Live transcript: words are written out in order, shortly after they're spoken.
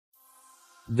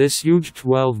This huge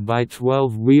 12 by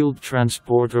 12 wheeled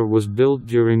transporter was built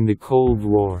during the Cold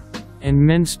War in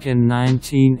Minsk in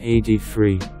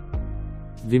 1983.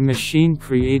 The machine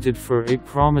created for a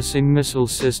promising missile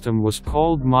system was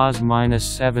called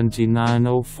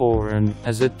MAZ-7904 and,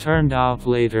 as it turned out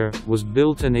later, was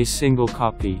built in a single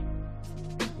copy.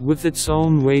 With its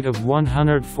own weight of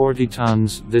 140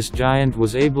 tons, this giant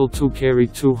was able to carry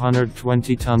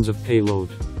 220 tons of payload.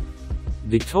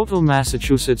 The total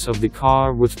Massachusetts of the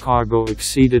car with cargo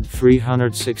exceeded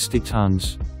 360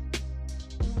 tons.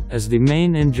 As the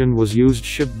main engine was used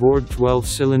shipboard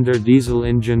 12-cylinder diesel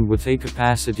engine with a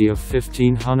capacity of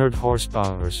 1500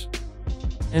 horsepower.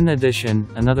 In addition,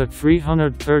 another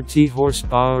 330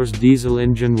 horsepower diesel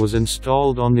engine was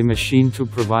installed on the machine to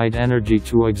provide energy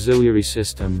to auxiliary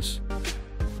systems,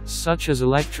 such as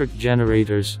electric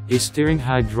generators, a steering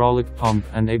hydraulic pump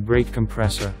and a brake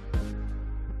compressor.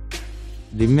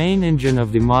 The main engine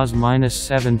of the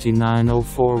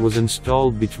MAZ-7904 was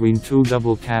installed between two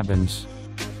double cabins.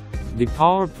 The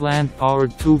power plant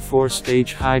powered two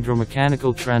 4-stage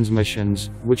hydromechanical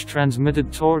transmissions, which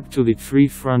transmitted torque to the 3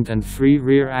 front and 3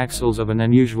 rear axles of an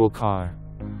unusual car.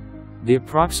 The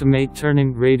approximate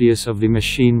turning radius of the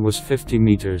machine was 50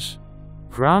 meters.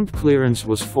 Ground clearance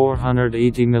was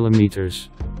 480 millimeters.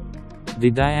 The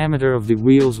diameter of the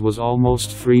wheels was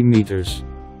almost 3 meters.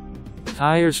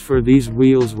 Tires for these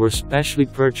wheels were specially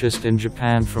purchased in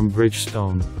Japan from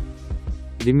Bridgestone.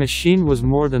 The machine was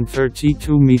more than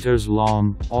 32 meters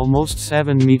long, almost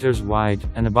 7 meters wide,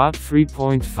 and about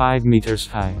 3.5 meters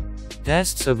high.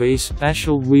 Tests of a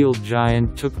special wheeled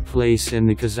giant took place in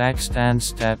the Kazakhstan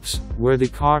steppes, where the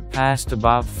car passed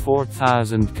about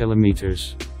 4,000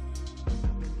 kilometers.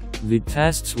 The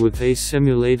tests with a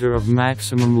simulator of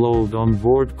maximum load on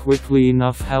board quickly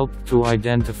enough helped to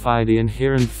identify the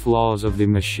inherent flaws of the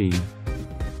machine,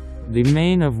 the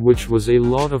main of which was a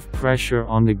lot of pressure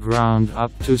on the ground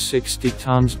up to 60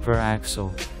 tons per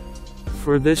axle.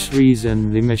 For this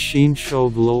reason the machine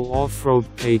showed low off-road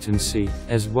patency,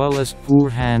 as well as poor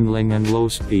handling and low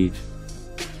speed.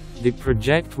 The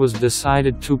project was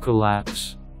decided to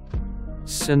collapse.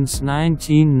 Since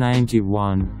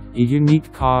 1991, a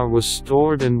unique car was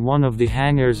stored in one of the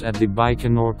hangars at the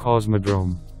Baikonur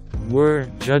Cosmodrome, where,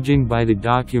 judging by the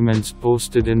documents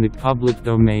posted in the public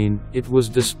domain, it was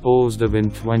disposed of in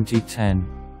 2010.